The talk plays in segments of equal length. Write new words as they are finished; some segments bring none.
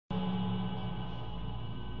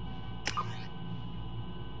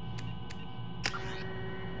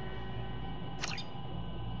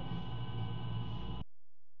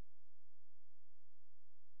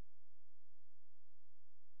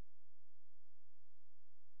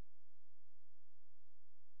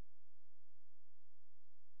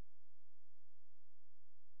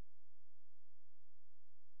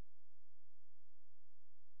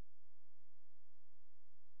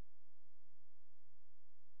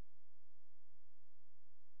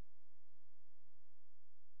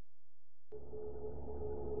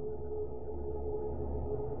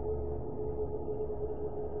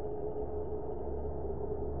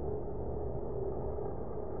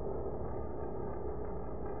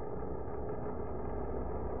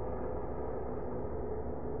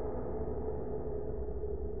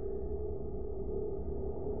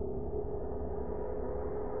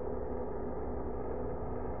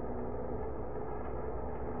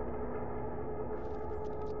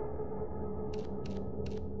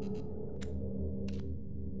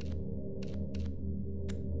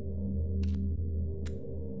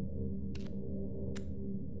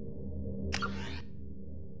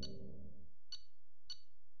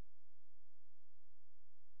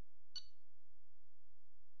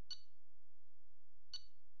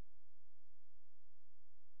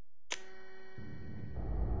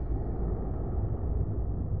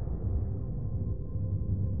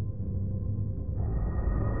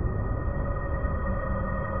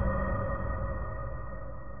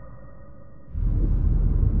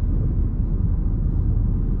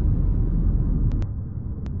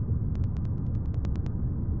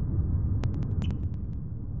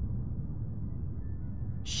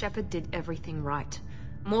Shepard did everything right.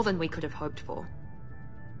 More than we could have hoped for.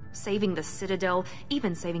 Saving the Citadel,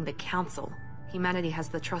 even saving the Council. Humanity has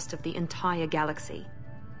the trust of the entire galaxy.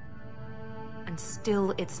 And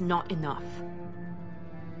still, it's not enough.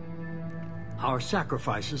 Our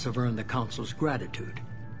sacrifices have earned the Council's gratitude,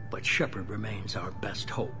 but Shepard remains our best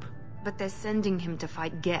hope. But they're sending him to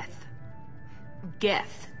fight Geth.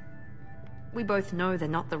 Geth. We both know they're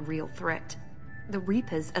not the real threat. The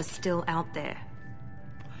Reapers are still out there.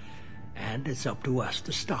 And it's up to us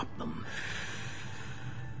to stop them.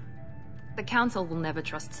 The Council will never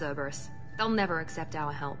trust Cerberus. They'll never accept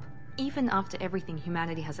our help, even after everything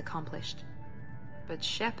humanity has accomplished. But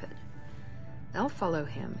Shepard, they'll follow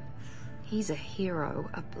him. He's a hero,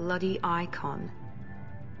 a bloody icon.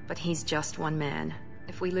 But he's just one man.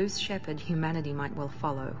 If we lose Shepard, humanity might well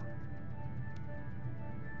follow.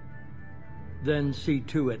 Then see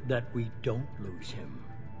to it that we don't lose him.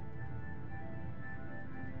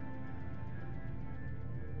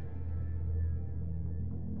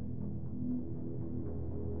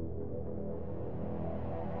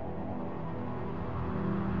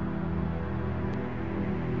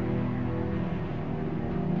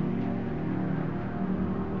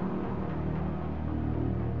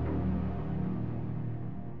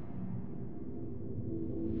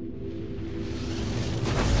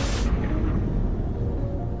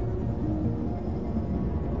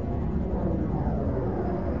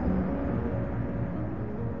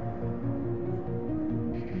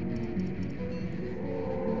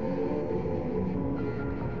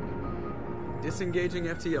 Disengaging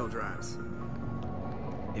FTL drives.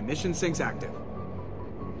 Emission sinks active.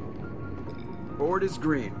 Board is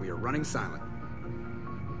green. We are running silent.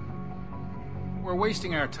 We're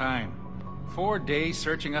wasting our time. 4 days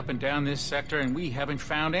searching up and down this sector, and we haven't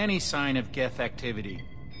found any sign of Geth activity.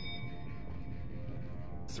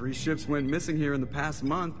 3 ships went missing here in the past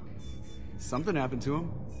month. Something happened to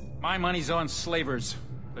them. My money's on slavers.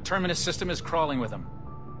 The Terminus system is crawling with them.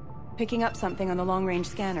 Picking up something on the long-range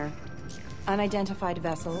scanner. Unidentified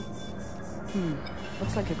vessel.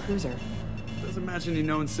 Looks like a cruiser. Doesn't match any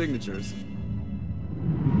known signatures.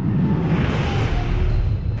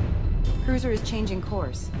 Cruiser is changing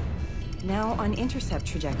course. Now on intercept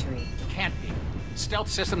trajectory. Can't be. Stealth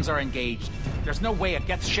systems are engaged. There's no way a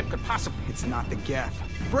Geth ship could possibly... It's not the Geth.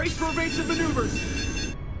 Brace for evasive maneuvers!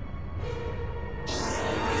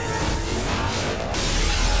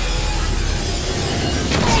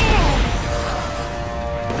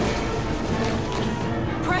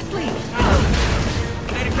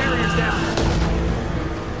 Kinetic barriers down.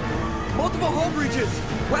 Multiple hull breaches.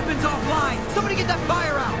 Weapons offline. Somebody get that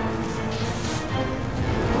fire out.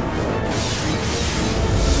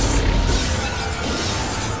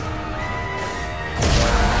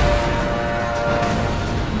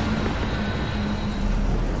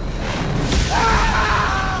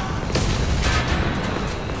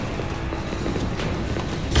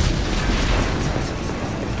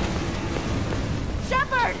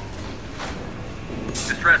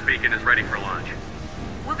 Distress beacon is ready for launch.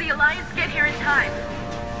 Will the Alliance get here in time?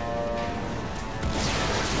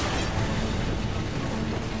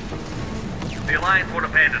 The Alliance won't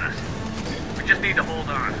abandon us. We just need to hold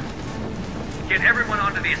on. Get everyone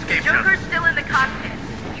onto the escape shuttle. Joker's still in the cockpit.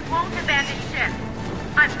 He won't abandon ship.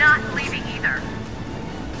 I'm not leaving either.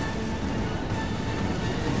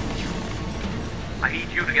 I need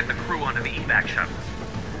you to get the crew onto the evac shuttles.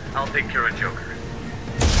 I'll take care of Joker.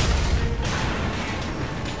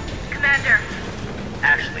 Commander.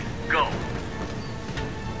 Ashley, go.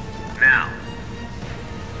 Now.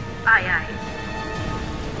 Aye, aye.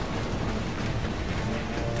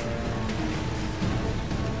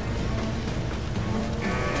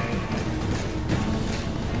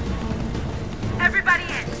 Everybody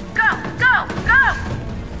in. Go, go, go!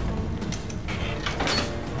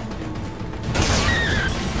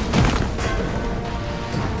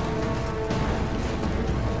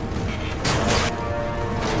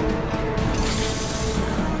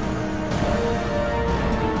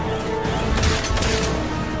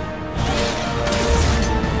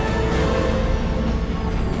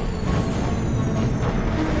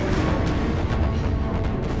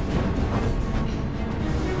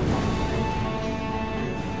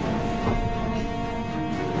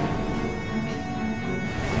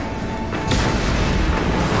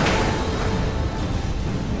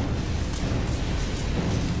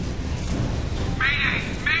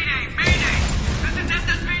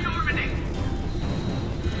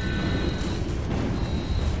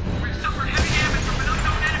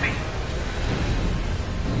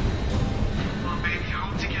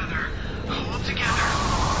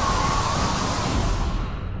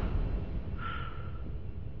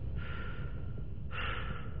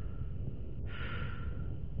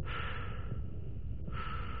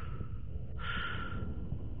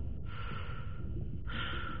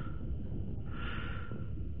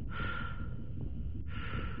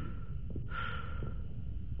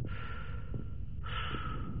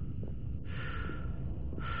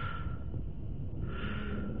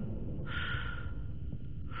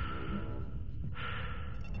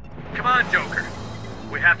 on, Joker.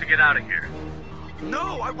 We have to get out of here.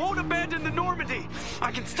 No, I won't abandon the Normandy.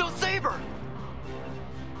 I can still save her.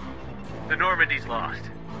 The Normandy's lost.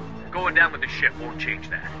 Going down with the ship won't change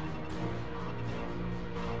that.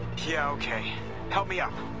 Yeah, okay. Help me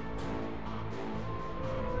up.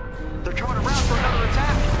 They're coming around for another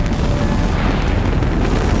attack.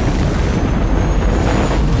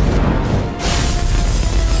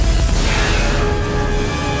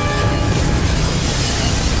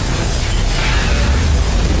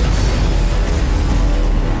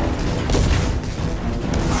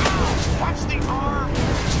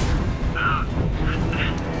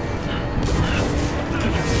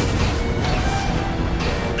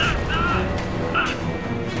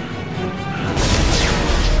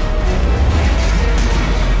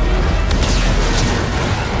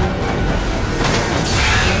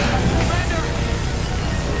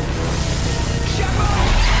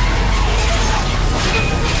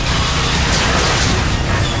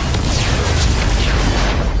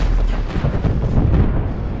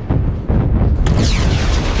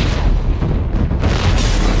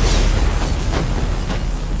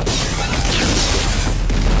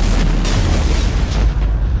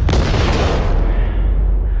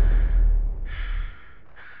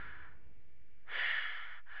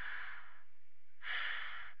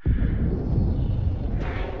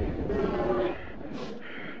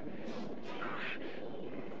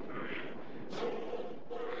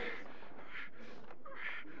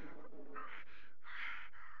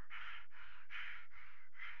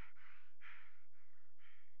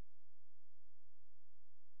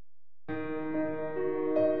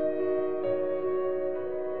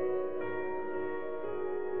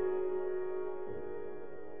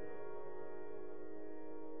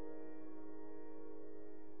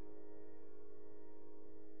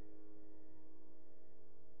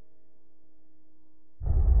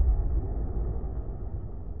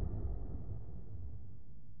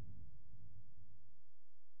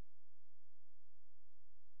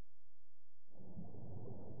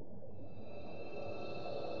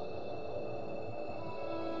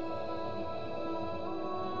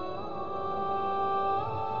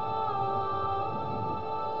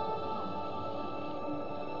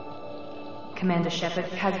 Commander Shepard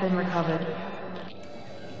has been recovered.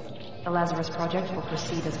 The Lazarus project will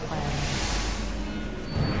proceed as planned.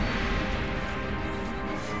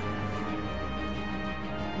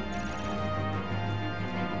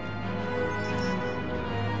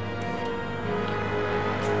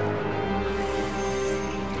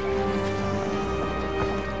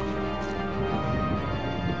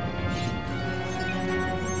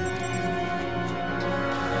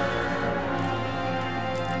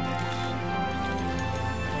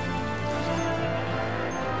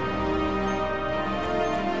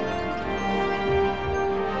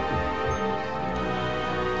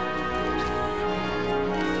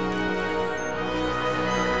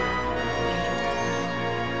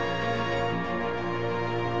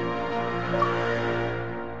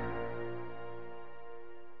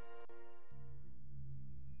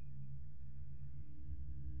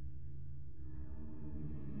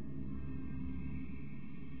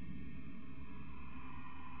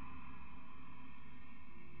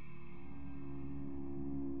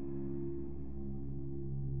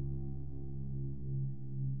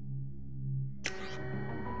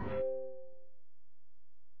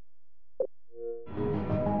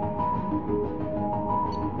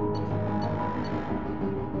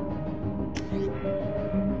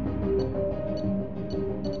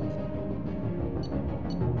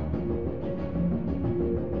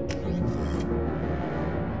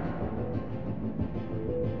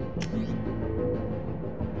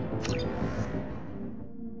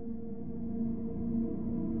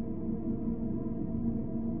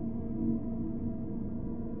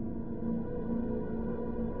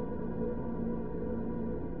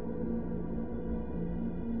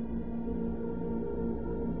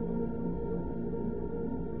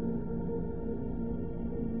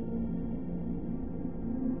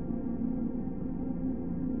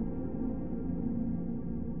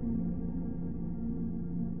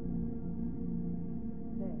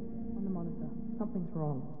 Something's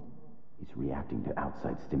wrong. He's reacting to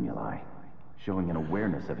outside stimuli, showing an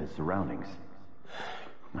awareness of his surroundings.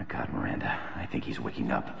 My God, Miranda, I think he's waking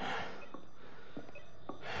up.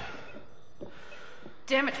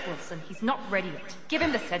 Damn it, Wilson, he's not ready yet. Give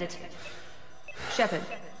him the sedative. Shepard,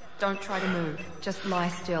 don't try to move. Just lie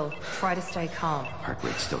still. Try to stay calm. Heart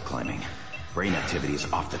rate's still climbing. Brain activity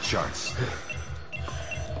is off the charts.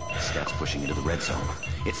 Scout's pushing into the red zone.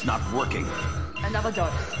 It's not working. Another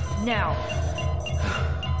dose. Now.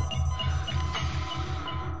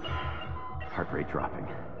 Heart rate dropping.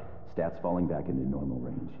 Stats falling back into normal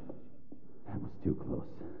range. That was too close.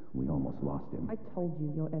 We almost lost him. I told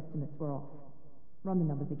you your estimates were off. Run the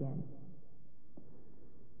numbers again.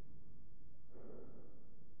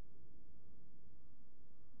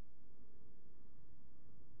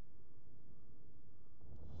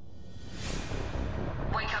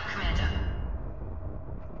 Wake up, Commander.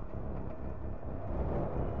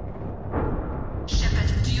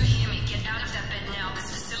 Shepard, do you hear me? Get out of that bed now.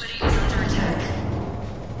 This facility is under attack.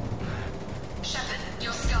 Shepard,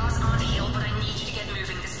 your scars aren't healed, but I need you to get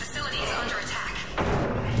moving. This facility is under attack.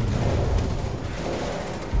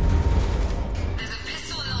 There's a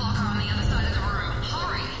pistol in the locker on the other side of the room.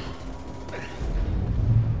 Hurry!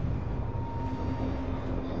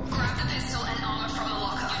 Grab the pistol and armor from the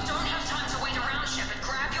locker. You don't have time to wait around, Shepard.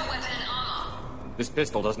 Grab your weapon and armor. This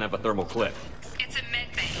pistol doesn't have a thermal clip. It's a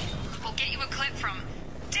med bay. We'll get you a clip from...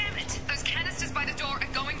 Damn it! Those canisters by the door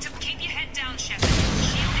are going to... Keep your head down, Shepard.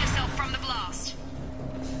 Shield yourself from the blast.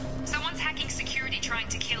 Someone's hacking security trying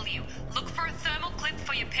to kill you. Look for a thermal clip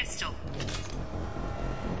for your pistol.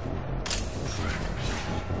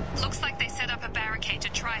 Looks like they set up a barricade to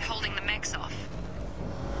try holding the mechs off.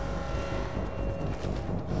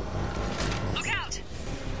 Look out!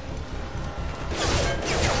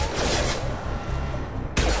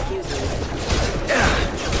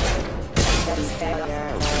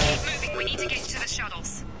 Keep moving, we need to get to the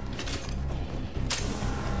shuttles.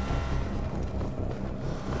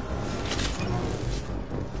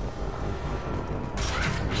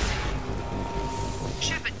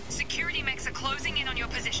 Shepard, security mechs are closing in on your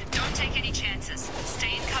position. Don't take any chances.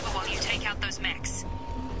 Stay in cover while you take out those mechs.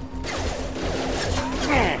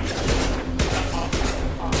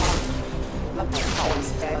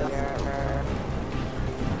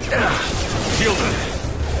 Shield him!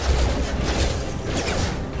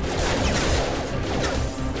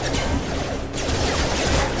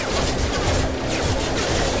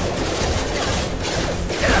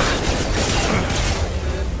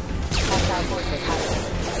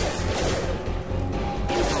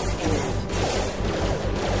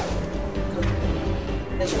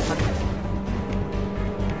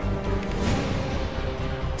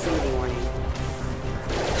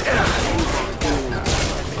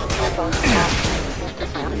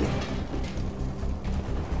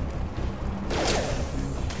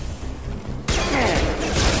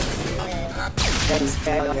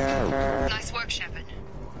 Nice work, Shepard.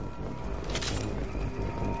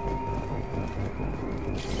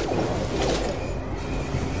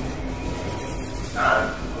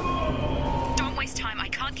 Don't waste time. I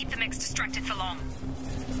can't keep the mechs distracted for long.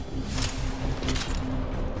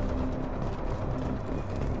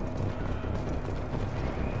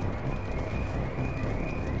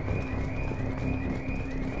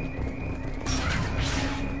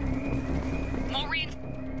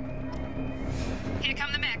 Here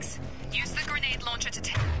come the mechs. Use the grenade launcher to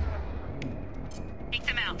take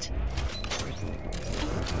them out.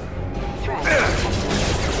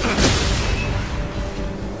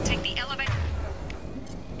 Take the elevator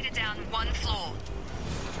down one floor.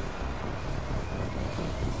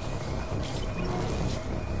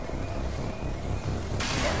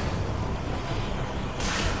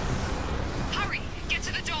 Hurry! Get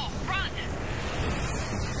to the door! Run!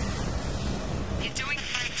 You're doing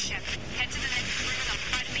great, Shepard. Head to the next room and I'll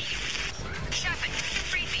try to meet you. Shepard,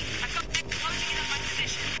 read me. I've got them closing in on my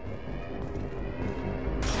position.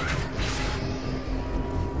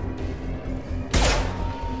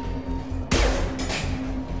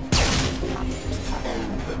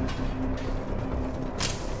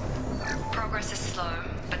 Progress is slow,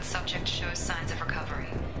 but subject shows signs of recovery.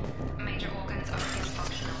 Major organs are still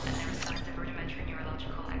functional and there are signs of rudimentary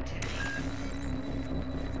neurological activity.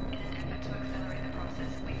 In an effort to accelerate the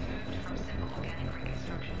process, we've moved from simple organic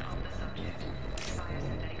reconstruction of the subject to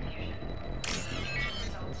biosynthetic fusion. Initial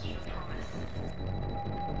results show promise.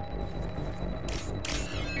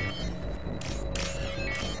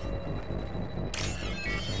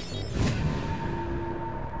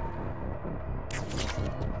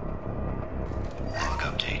 Log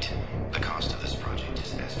update. The cost of this project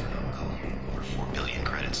is astronomical. Over 4 billion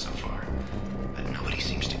credits so far. But nobody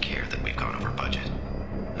seems to care that we've gone over budget.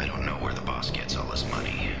 I don't know where the boss gets all this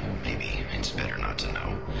money. Maybe it's better not to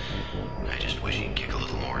know. I just wish he'd kick a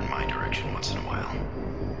little more in my direction once in a while.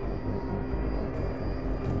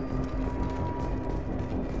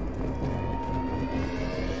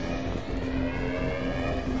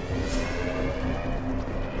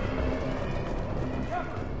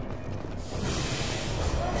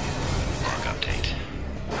 Log update.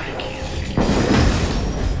 I can't figure it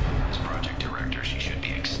out. As project director, she should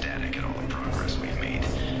be ecstatic at all the progress we've made.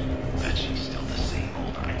 But she's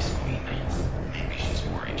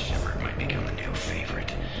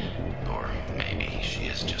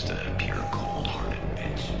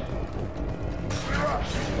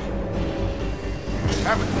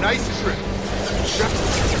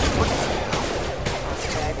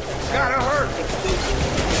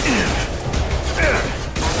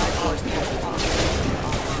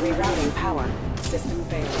System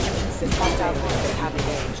failed. System failed. Have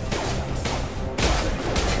engaged.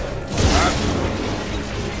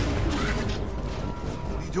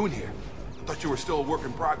 What are you doing here? I thought you were still a work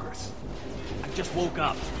in progress. I just woke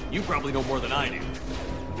up. You probably know more than I do.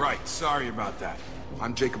 Right, sorry about that.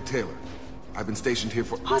 I'm Jacob Taylor. I've been stationed here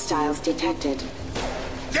for— Hostiles detected.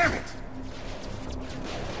 Damn it!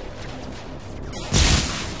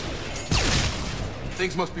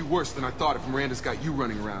 Things must be worse than I thought if Miranda's got you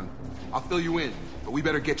running around. I'll fill you in, but we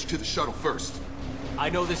better get you to the shuttle first. I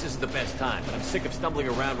know this isn't the best time, but I'm sick of stumbling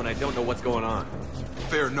around when I don't know what's going on.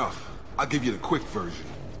 Fair enough. I'll give you the quick version.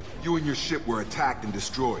 You and your ship were attacked and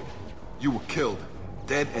destroyed. You were killed.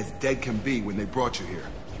 Dead as dead can be when they brought you here.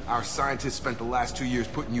 Our scientists spent the last 2 years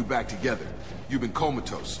putting you back together. You've been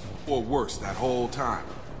comatose, or worse, that whole time.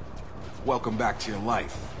 Welcome back to your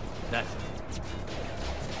life.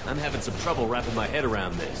 I'm having some trouble wrapping my head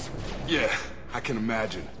around this. Yeah, I can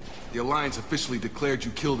imagine. The Alliance officially declared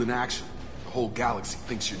you killed in action. The whole galaxy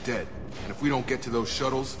thinks you're dead. And if we don't get to those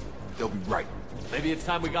shuttles, they'll be right. Maybe it's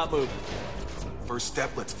time we got moving. First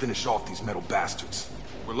step, let's finish off these metal bastards.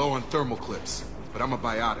 We're low on thermal clips, but I'm a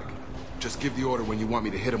biotic. Just give the order when you want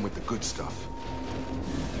me to hit them with the good stuff.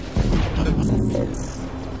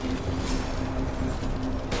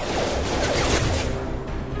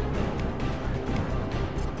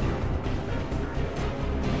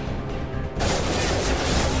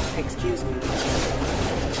 Excuse me.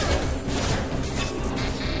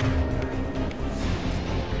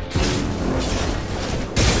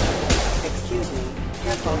 Excuse me.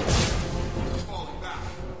 Careful.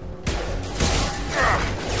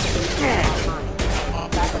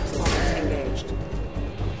 Backup systems engaged.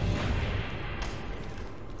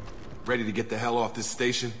 Ready to get the hell off this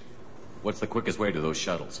station? What's the quickest way to those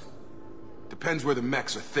shuttles? Depends where the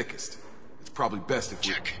mechs are thickest. It's probably best if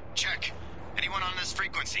we— Check. Anyone on this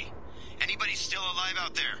frequency? Anybody still alive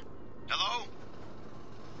out there? Hello?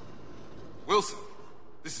 Wilson,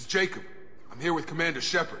 this is Jacob. I'm here with Commander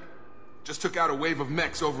Shepard. Just took out a wave of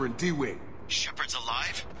mechs over in D-Wing. Shepard's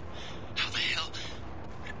alive? How the hell?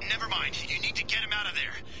 Never mind. You need to get him out of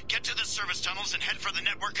there. Get to the service tunnels and head for the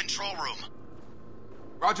network control room.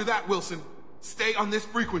 Roger that, Wilson. Stay on this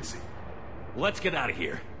frequency. Let's get out of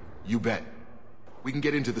here. You bet. We can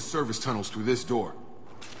get into the service tunnels through this door.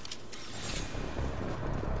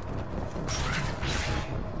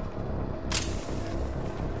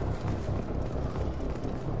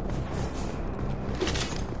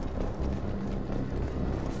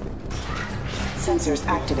 Sensors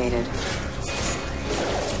activated. The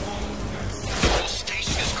whole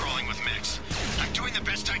station is crawling with mechs. I'm doing the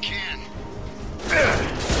best I can.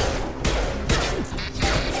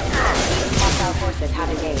 Hostile forces have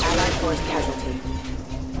engaged. Allied force casualty.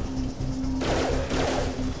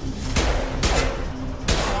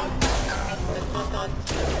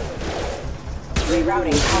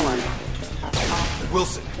 Rerouting power.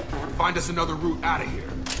 Wilson, find us another route out of here.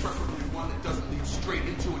 Preferably one that doesn't lead straight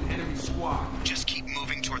into an enemy squad. Just keep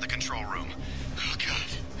moving toward the control room. Oh, God.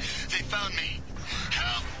 They found me.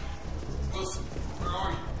 Help! Wilson, where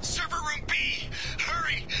are you? Server room B!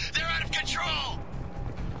 Hurry! They're out of control!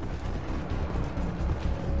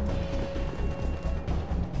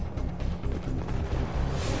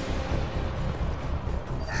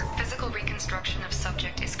 Physical reconstruction of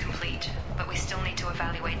subject is complete, but we still need to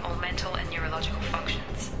evaluate all mental and neurological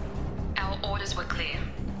functions. Our orders were clear.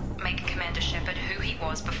 Make Commander Shepard who he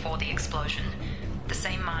was before the explosion. The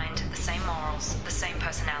same mind, the same morals, the same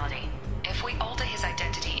personality. If we alter his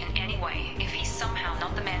identity in any way, if he's somehow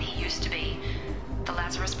not the man he used to be, the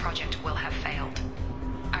Lazarus project will have failed.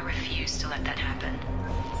 I refuse to let that happen.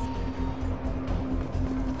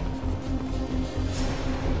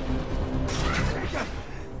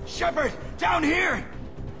 Shepard! Down here!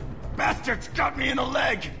 Bastards got me in the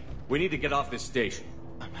leg! We need to get off this station.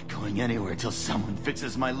 I'm not going anywhere till someone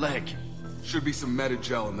fixes my leg. Should be some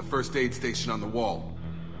Metagel in the first aid station on the wall.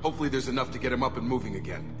 Hopefully there's enough to get him up and moving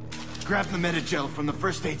again. Grab the Metagel from the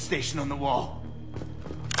first aid station on the wall.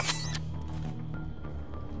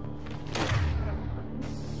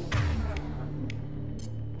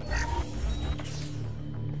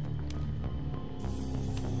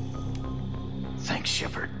 Thanks,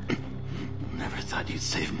 Shepard. Never thought you'd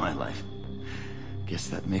save my life. Guess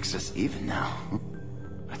that makes us even now.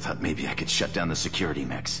 I thought maybe I could shut down the security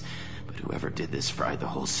mechs, but whoever did this fried the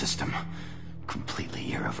whole system.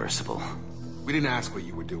 Completely irreversible. We didn't ask what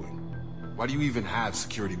you were doing. Why do you even have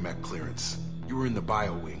security mech clearance? You were in the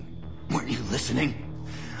bio wing. Weren't you listening?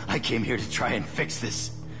 I came here to try and fix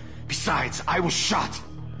this. Besides, I was shot.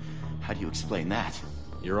 How do you explain that?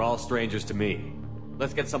 You're all strangers to me.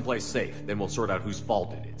 Let's get someplace safe, then we'll sort out whose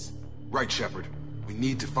fault it is. Right, Shepard. We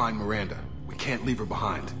need to find Miranda. We can't leave her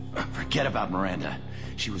behind. Forget about Miranda.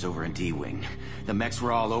 She was over in D-Wing. The mechs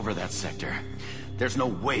were all over that sector. There's no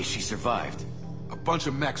way she survived. A bunch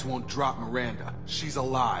of mechs won't drop Miranda. She's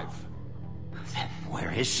alive. Then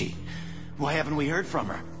where is she? Why haven't we heard from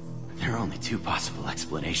her? There are only two possible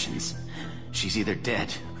explanations. She's either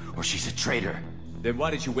dead, or she's a traitor. Then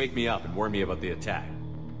why did you wake me up and warn me about the attack?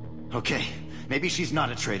 Okay, maybe she's not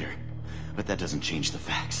a traitor. But that doesn't change the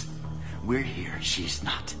facts. We're here, she's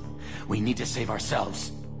not. We need to save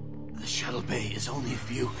ourselves. The shuttle bay is only a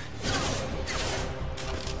few...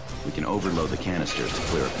 We can overload the canisters to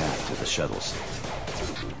clear a path to the shuttles.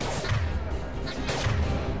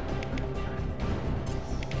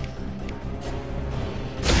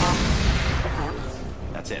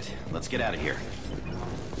 That's it. Let's get out of here.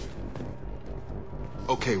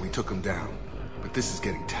 Okay, we took him down. But this is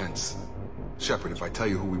getting tense. Shepard, if I tell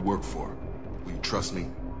you who we work for, will you trust me?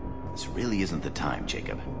 This really isn't the time,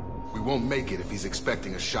 Jacob. We won't make it if he's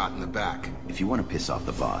expecting a shot in the back. If you want to piss off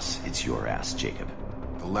the boss, it's your ass, Jacob.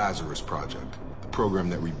 The Lazarus Project. The program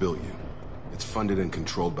that rebuilt you. It's funded and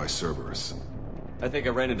controlled by Cerberus. I think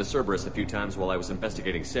I ran into Cerberus a few times while I was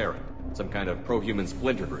investigating Sarah. Some kind of pro-human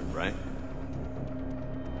splinter group, right?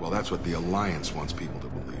 Well, that's what the Alliance wants people to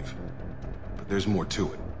believe. But there's more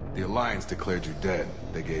to it. The Alliance declared you dead.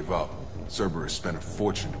 They gave up. Cerberus spent a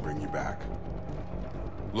fortune to bring you back.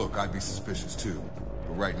 Look, I'd be suspicious too.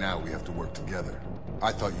 But right now, we have to work together.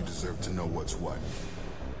 I thought you deserved to know what's what.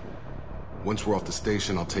 Once we're off the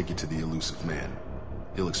station, I'll take you to the elusive man.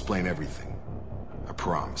 He'll explain everything. I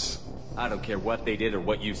promise. I don't care what they did or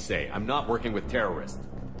what you say. I'm not working with terrorists.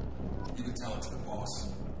 You can tell it to the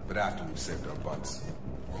boss. But after we've saved our butts.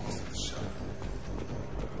 We're almost at the shuttle.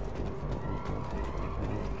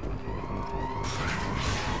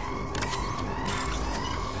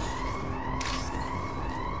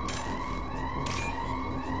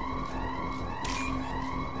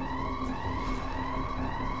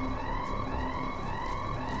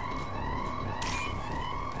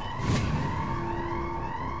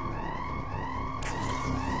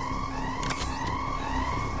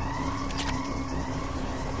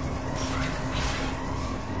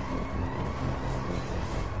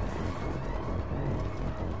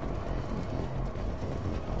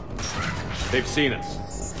 They've seen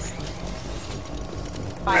us.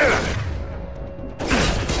 Fire.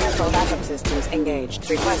 Careful, backup systems engaged.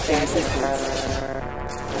 Requesting assistance.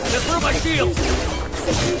 Get through my shield!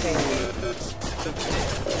 System failing.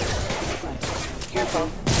 Careful.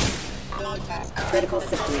 Critical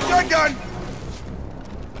system. Gun!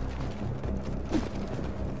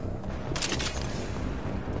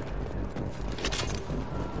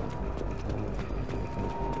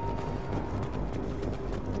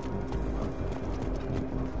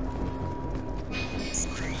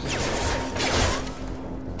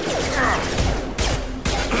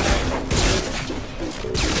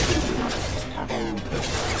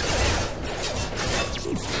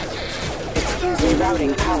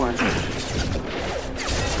 Rerouting power.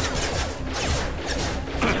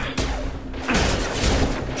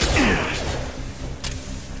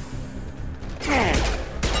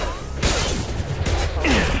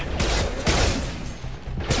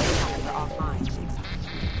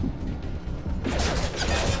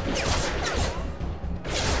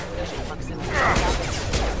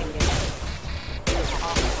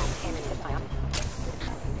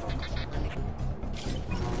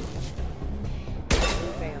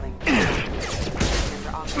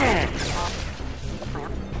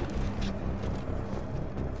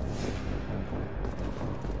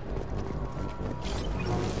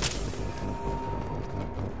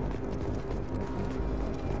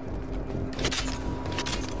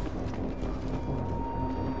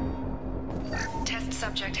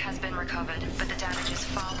 Subject has been recovered, but the damage is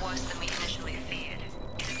far worse than we initially feared.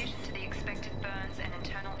 In addition to the expected burns and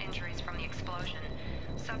internal injuries from the explosion,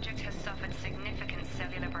 subject has suffered significant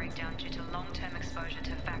cellular breakdown due to long-term exposure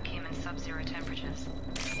to vacuum and sub-zero temperatures.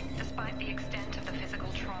 Despite the extent of the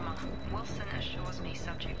physical trauma, Wilson assures me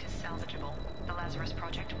subject is salvageable. The Lazarus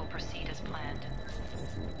Project will proceed as planned.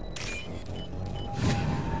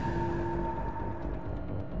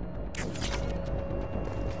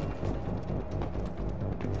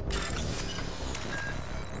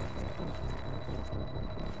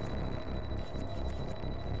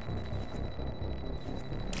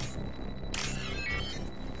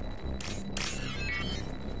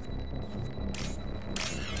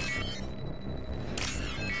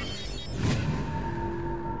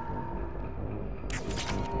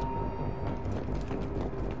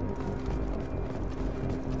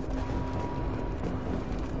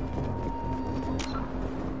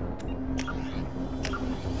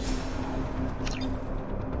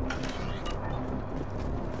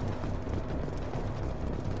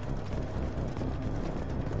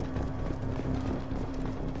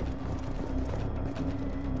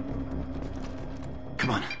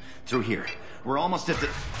 Through here. We're almost at the...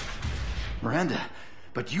 Miranda,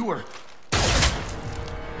 but you were...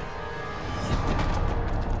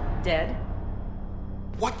 Dead?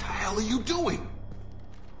 What the hell are you doing?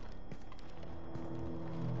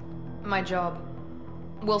 My job.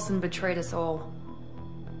 Wilson betrayed us all.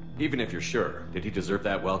 Even if you're sure, did he deserve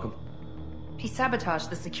that welcome? He sabotaged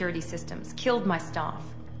the security systems, killed my staff,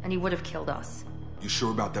 and he would have killed us. You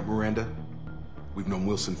sure about that, Miranda? We've known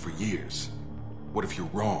Wilson for years. What if you're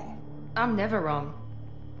wrong? I'm never wrong.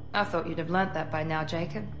 I thought you'd have learnt that by now,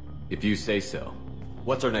 Jacob. If you say so.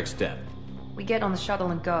 What's our next step? We get on the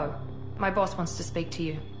shuttle and go. My boss wants to speak to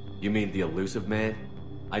you. You mean the elusive man?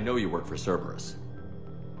 I know you work for Cerberus.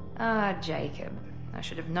 Ah, Jacob. I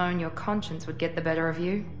should have known your conscience would get the better of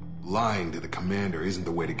you. Lying to the commander isn't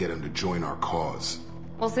the way to get him to join our cause.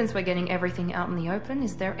 Well, since we're getting everything out in the open,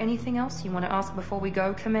 is there anything else you want to ask before we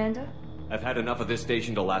go, Commander? I've had enough of this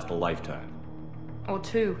station to last a lifetime. Or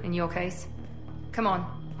two, in your case. Come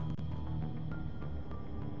on.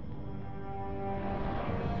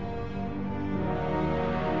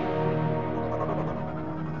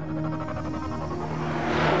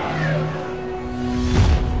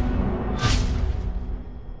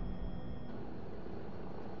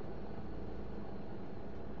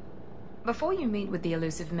 Before you meet with the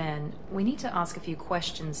elusive man, we need to ask a few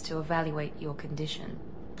questions to evaluate your condition.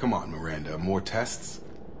 Come on, Miranda, more tests?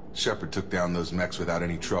 Shepard took down those mechs without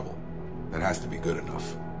any trouble. That has to be good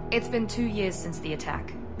enough. It's been 2 years since the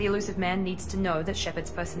attack. The elusive man needs to know that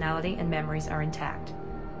Shepard's personality and memories are intact.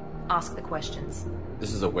 Ask the questions.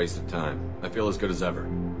 This is a waste of time. I feel as good as ever.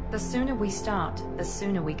 The sooner we start, the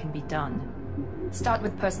sooner we can be done. Start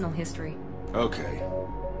with personal history. Okay.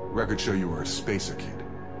 Records show you were a spacer kid.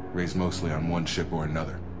 Raised mostly on one ship or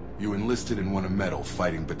another. You enlisted and won a medal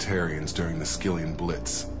fighting Batarians during the Skillian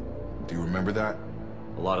Blitz. Do you remember that?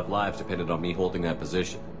 A lot of lives depended on me holding that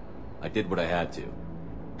position. I did what I had to.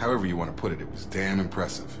 However you want to put it, it was damn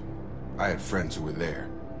impressive. I had friends who were there.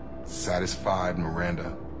 Satisfied,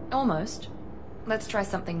 Miranda? Almost. Let's try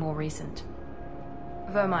something more recent.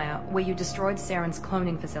 Vermeer, where you destroyed Saren's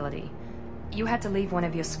cloning facility. You had to leave one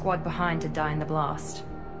of your squad behind to die in the blast.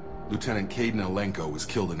 Lieutenant Caden Alenko was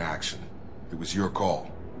killed in action. It was your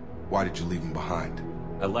call. Why did you leave him behind?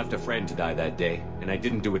 I left a friend to die that day, and I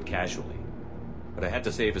didn't do it casually. But I had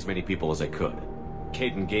to save as many people as I could.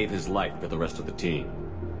 Caden gave his life for the rest of the team.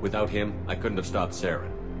 Without him, I couldn't have stopped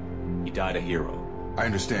Saren. He died a hero. I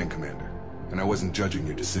understand, Commander, and I wasn't judging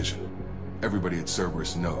your decision. Everybody at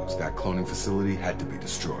Cerberus knows that cloning facility had to be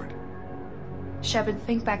destroyed. Shepard,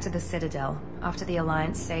 think back to the Citadel, after the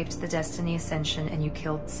Alliance saved the Destiny Ascension and you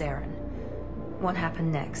killed Saren. What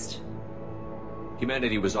happened next?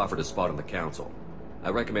 Humanity was offered a spot on the Council. I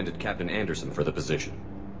recommended Captain Anderson for the position.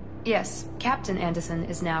 Yes, Captain Anderson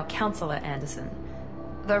is now Counselor Anderson.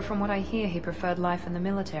 Though from what I hear, he preferred life in the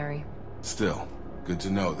military. Still, good to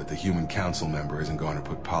know that the human council member isn't going to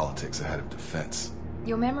put politics ahead of defense.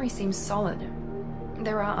 Your memory seems solid.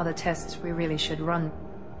 There are other tests we really should run.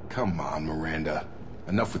 Come on, Miranda.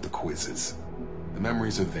 Enough with the quizzes. The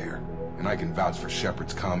memories are there, and I can vouch for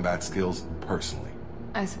Shepard's combat skills personally.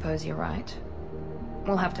 I suppose you're right.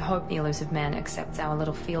 We'll have to hope the elusive man accepts our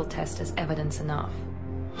little field test as evidence enough.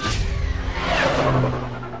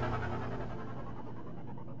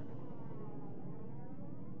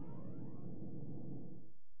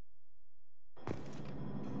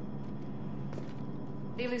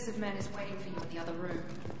 The elusive man is waiting for you in the other room.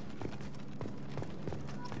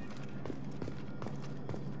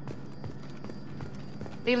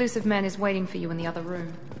 The elusive man is waiting for you in the other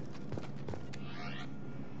room.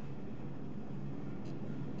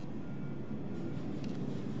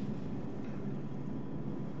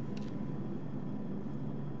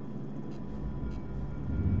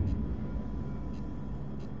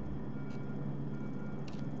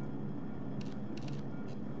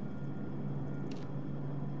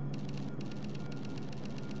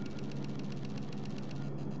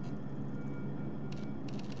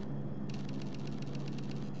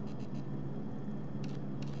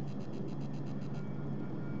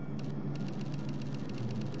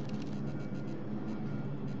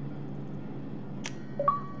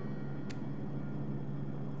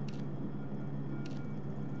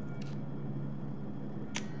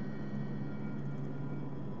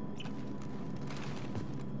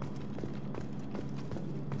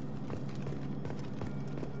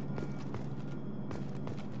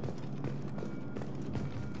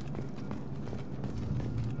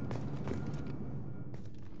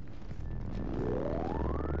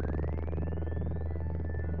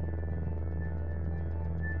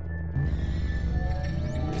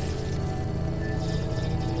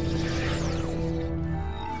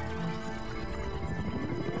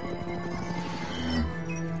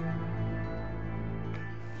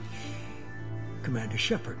 Commander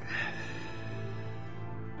Shepard.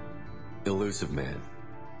 Elusive man.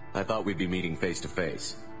 I thought we'd be meeting face to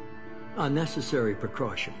face. Unnecessary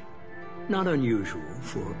precaution. Not unusual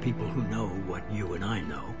for people who know what you and I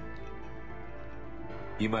know.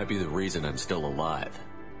 You might be the reason I'm still alive,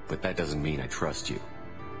 but that doesn't mean I trust you.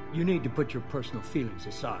 You need to put your personal feelings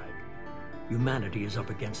aside. Humanity is up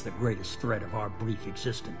against the greatest threat of our brief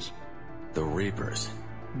existence. The Reapers.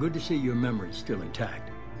 Good to see your memory's still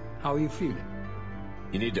intact. How are you feeling?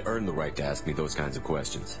 You need to earn the right to ask me those kinds of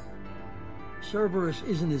questions. Cerberus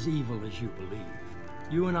isn't as evil as you believe.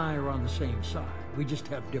 You and I are on the same side. We just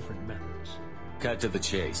have different methods. Cut to the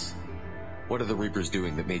chase. What are the Reapers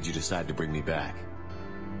doing that made you decide to bring me back?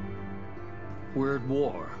 We're at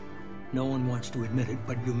war. No one wants to admit it,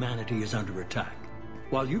 but humanity is under attack.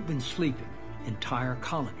 While you've been sleeping, entire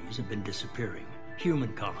colonies have been disappearing.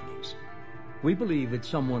 Human colonies. We believe it's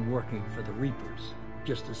someone working for the Reapers,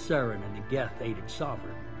 just as Saren and the Geth aided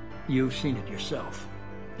Sovereign. You've seen it yourself.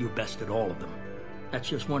 You bested all of them. That's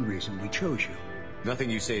just one reason we chose you. Nothing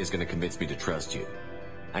you say is going to convince me to trust you.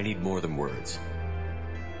 I need more than words.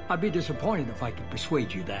 I'd be disappointed if I could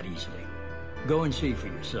persuade you that easily. Go and see for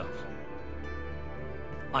yourself.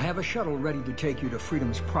 I have a shuttle ready to take you to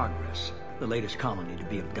Freedom's Progress, the latest colony to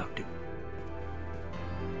be abducted.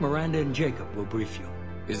 Miranda and Jacob will brief you.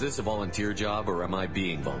 Is this a volunteer job, or am I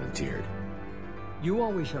being volunteered? You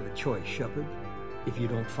always have a choice, Shepard. If you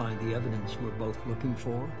don't find the evidence we're both looking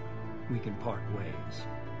for, we can part ways.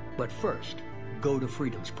 But first, go to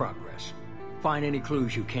Freedom's Progress. Find any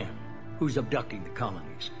clues you can. Who's abducting the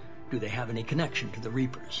colonies? Do they have any connection to the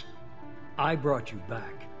Reapers? I brought you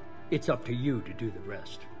back. It's up to you to do the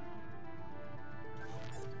rest.